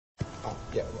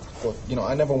Yeah, well, you know,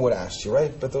 I never would ask you,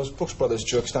 right? But those Brooks Brothers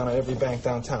jerks down at every bank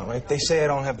downtown, right? They say I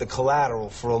don't have the collateral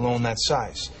for a loan that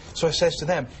size. So I says to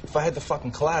them, if I had the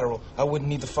fucking collateral, I wouldn't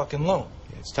need the fucking loan.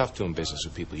 Yeah, it's tough doing business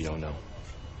with people you don't know.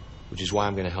 Which is why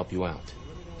I'm going to help you out.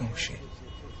 Oh, shit.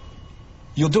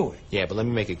 You'll do it? Yeah, but let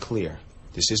me make it clear.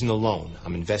 This isn't a loan.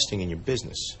 I'm investing in your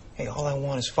business. Hey, all I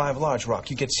want is 5 large, Rock.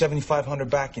 You get $7,500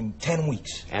 back in 10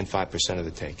 weeks. And 5% of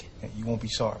the take. Hey, you won't be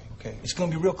sorry, okay? It's gonna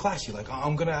be real classy. Like,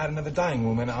 I'm gonna add another dining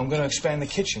room, and I'm gonna expand the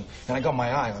kitchen. And I got my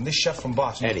eye on this chef from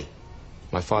Boston. Eddie,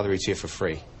 my father eats here for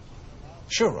free.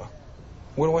 Sure, Rock.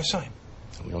 Where do I sign?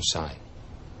 We don't sign.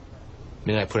 The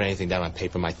minute I put anything down on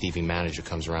paper, my thieving manager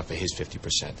comes around for his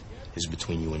 50%. This is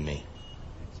between you and me.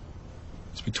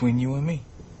 It's between you and me.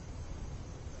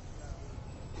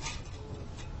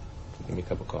 Give me a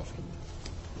cup of coffee.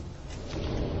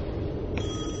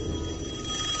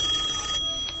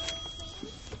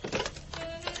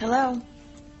 Hello.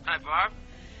 Hi, Barb.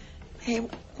 Hey,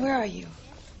 where are you?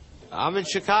 I'm in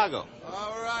Chicago.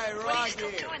 All right, Rocky. What are you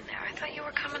still doing there? I thought you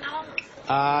were coming home.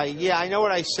 Yeah, I know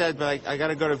what I said, but I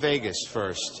gotta go to Vegas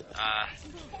first.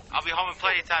 I'll be home in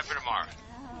plenty of time for tomorrow.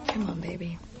 Come on,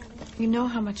 baby. You know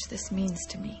how much this means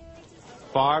to me.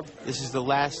 Barb, this is the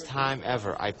last time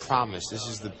ever. I promise. This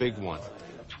is the big one.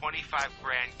 25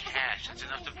 grand cash. That's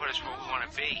enough to put us where we want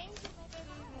to be.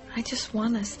 I just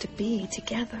want us to be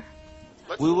together.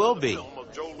 We will be. Film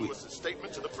of Joe Lewis's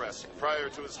statement to the press prior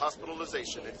to his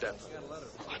hospitalization and death.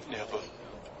 I never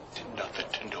did nothing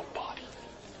to nobody.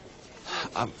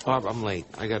 Barb, I'm late.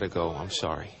 I gotta go. I'm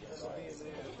sorry.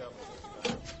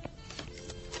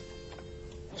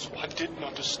 So I didn't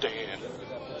understand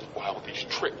why all these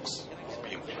tricks were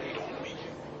being played on me.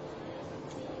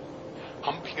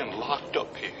 I'm being locked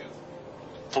up here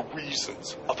for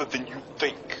reasons other than you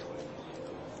think.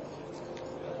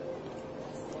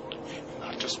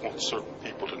 I just want certain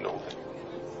people to know that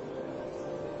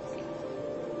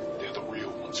they're the real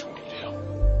ones who need help.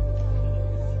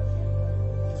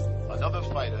 Another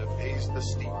fighter pays the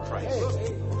steep price.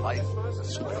 Life is a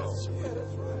square circle.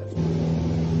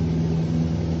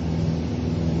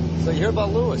 So you hear about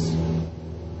Lewis?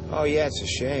 Oh, yeah, it's a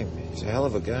shame. He's a hell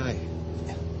of a guy.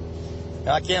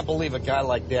 I can't believe a guy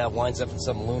like that winds up in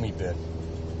some loony bin.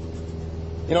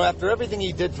 You know, after everything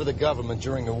he did for the government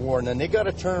during the war, and then they got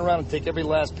to turn around and take every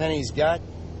last penny he's got.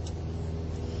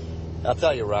 I'll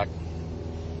tell you, Rock,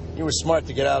 you were smart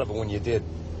to get out of it when you did.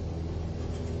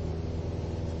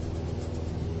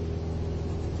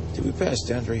 Did we pass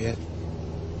Denver yet?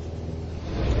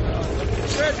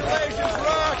 Congratulations,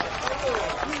 Rock!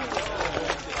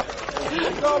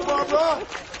 Go, Barbara!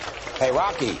 Hey,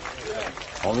 Rocky.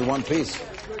 Only one piece.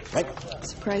 Right?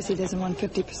 Surprised he doesn't want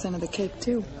 50% of the cake,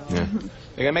 too. Yeah.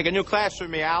 They're gonna make a new class for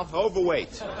me, Al.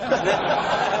 Overweight.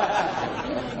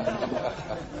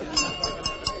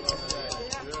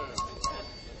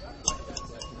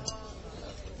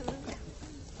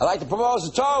 I'd like to propose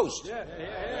a toast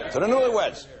to the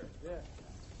newlyweds.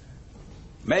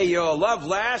 May your love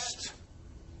last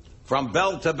from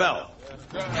bell to bell.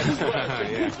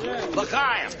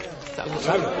 L'chaim.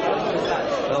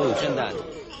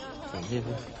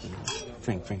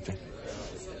 Frank.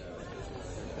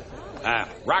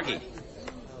 Rocky.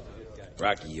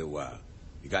 Rocky, you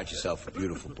got yourself a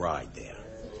beautiful bride there.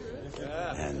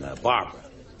 And Barbara.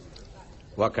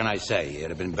 What can I say? You'd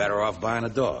have been better off buying a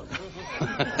dog.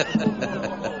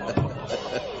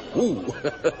 Ooh.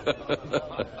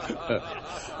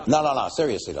 No.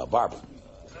 Seriously, though, Barbara.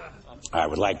 I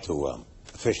would like to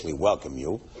officially welcome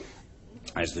you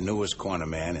as the newest corner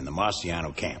man in the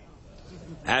Marciano camp,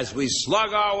 as we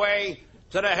slug our way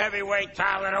to the heavyweight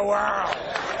title of the world.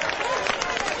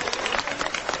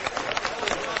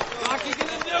 Rocky's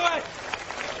gonna do it!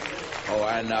 Oh,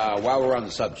 and while we're on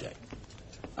the subject,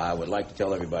 I would like to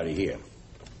tell everybody here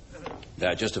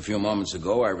that just a few moments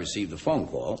ago I received a phone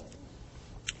call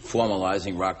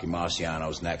formalizing Rocky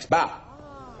Marciano's next bout.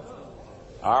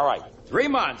 All right, 3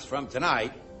 months from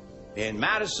tonight in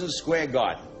Madison Square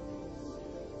Garden,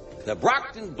 the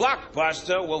Brockton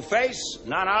Blockbuster will face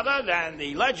none other than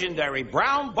the legendary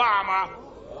Brown Bomber,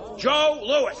 Joe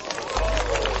Louis.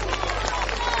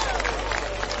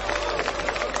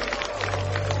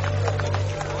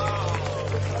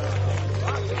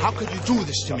 How could you do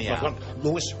this to me, Al?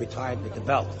 Louis retired with the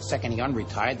belt. The second he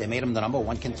unretired, they made him the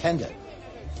 #1 contender.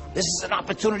 This is an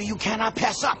opportunity you cannot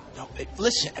pass up. No,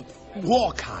 listen,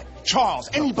 Walcott, Charles,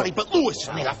 anybody but Lewis.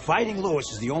 Fighting Louis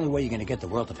is the only way you're going to get the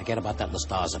world to forget about that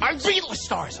Lestarza. I beat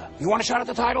Lestarza. You want a shot at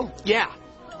the title? Yeah.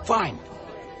 Fine.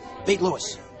 Beat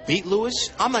Louis. Beat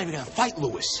Lewis? I'm not even going to fight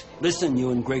Lewis. Listen,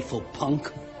 you ungrateful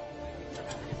punk.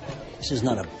 This is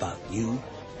not about you.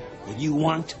 What you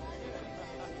want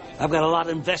I've got a lot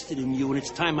invested in you, and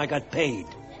it's time I got paid.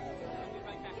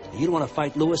 You don't want to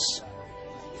fight Lewis?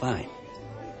 Fine.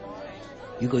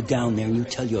 You go down there and you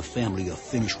tell your family you're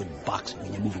finished with boxing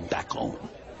and you're moving back home.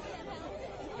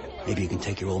 Maybe you can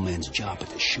take your old man's job at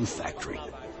the shoe factory.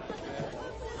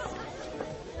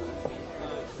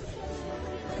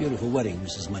 Beautiful wedding,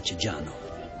 Mrs. Marciano.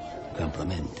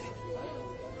 Complimenti.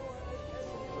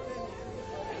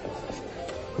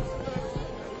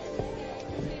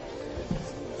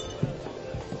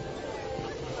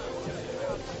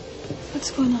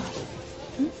 What's going on?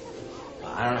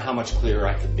 I don't know how much clearer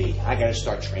I could be. I gotta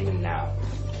start training now.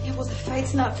 Yeah, well, the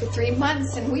fight's not for 3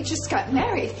 months, and we just got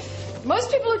married.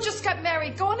 Most people who just got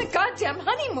married go on a goddamn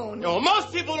honeymoon. No,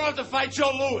 most people don't have to fight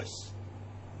Joe Louis.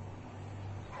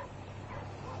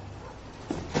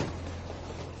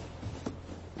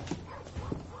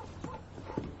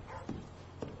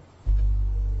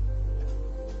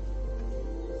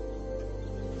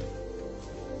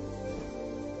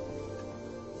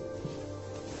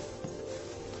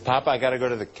 Papa, I gotta go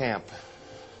to the camp.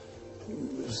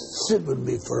 Sit with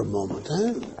me for a moment,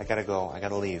 huh? I gotta go. I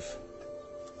gotta leave.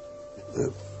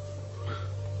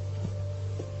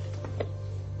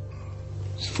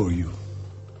 It's for you.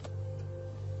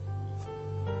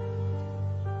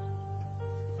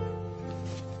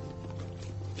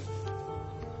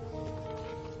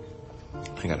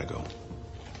 I gotta go.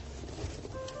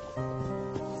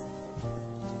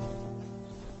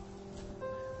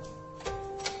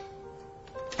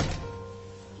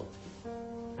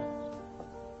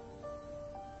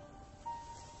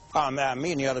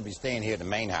 Me and you ought to be staying here at the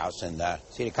main house, and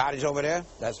see the cottage over there?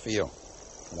 That's for you.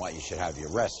 For what, you should have your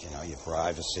rest, you know, your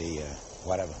privacy,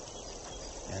 whatever.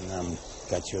 And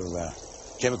got your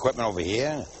gym equipment over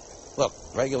here. Look,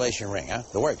 regulation ring, huh?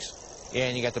 The works. Yeah,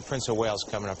 and you got the Prince of Wales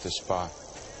coming up to Spa.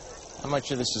 How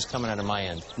much of this is coming out of my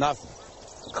end? Nothing.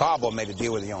 Carbo made a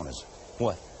deal with the owners.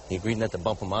 What? He agreed not to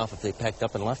bump them off if they packed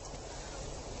up and left?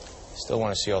 Still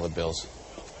want to see all the bills.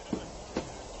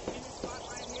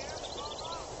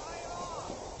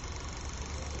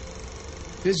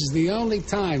 This is the only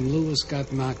time Lewis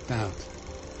got knocked out.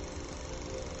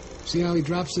 See how he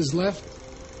drops his left?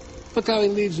 Look how he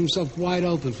leaves himself wide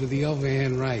open for the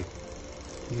overhand right.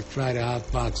 You try to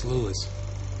outbox Lewis,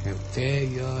 he'll tear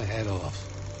your head off.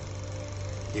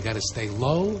 You gotta stay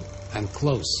low and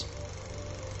close.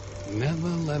 Never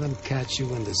let him catch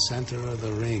you in the center of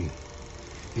the ring.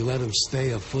 You let him stay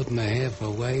 1.5 feet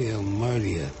away, he'll murder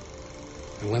you.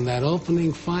 And when that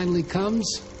opening finally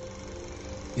comes,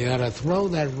 you gotta throw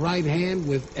that right hand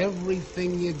with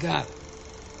everything you got.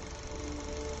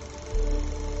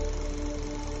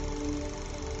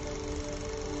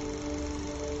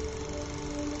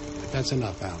 But that's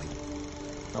enough, Allie.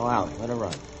 Oh, Allie, let her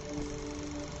run.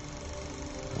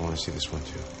 I want to see this one,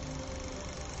 too.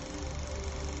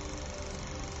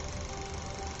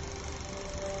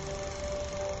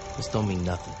 This don't mean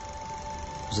nothing.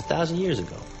 It was 1,000 years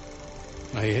ago.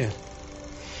 Oh, yeah?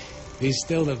 He's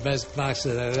still the best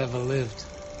boxer that ever lived.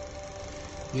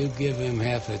 You give him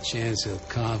half a chance, he'll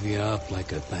carve you up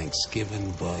like a Thanksgiving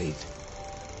bird.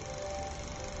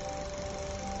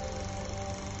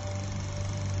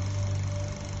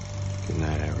 Good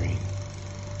night, Irene.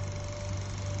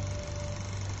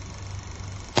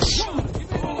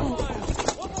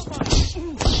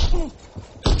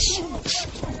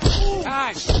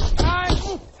 Time!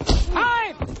 Time!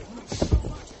 Time!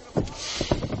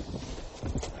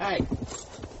 Hey,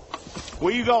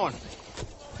 where you going?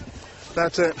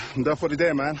 That's it. I'm done for the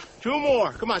day, man. 2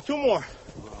 more. Come on, 2 more.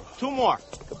 2 more.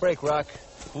 Good break, Rock.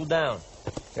 Cool down.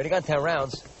 You already got 10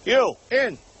 rounds. You,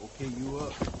 in. Okay, you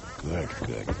up. Good.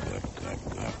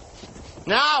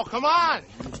 Now, come on.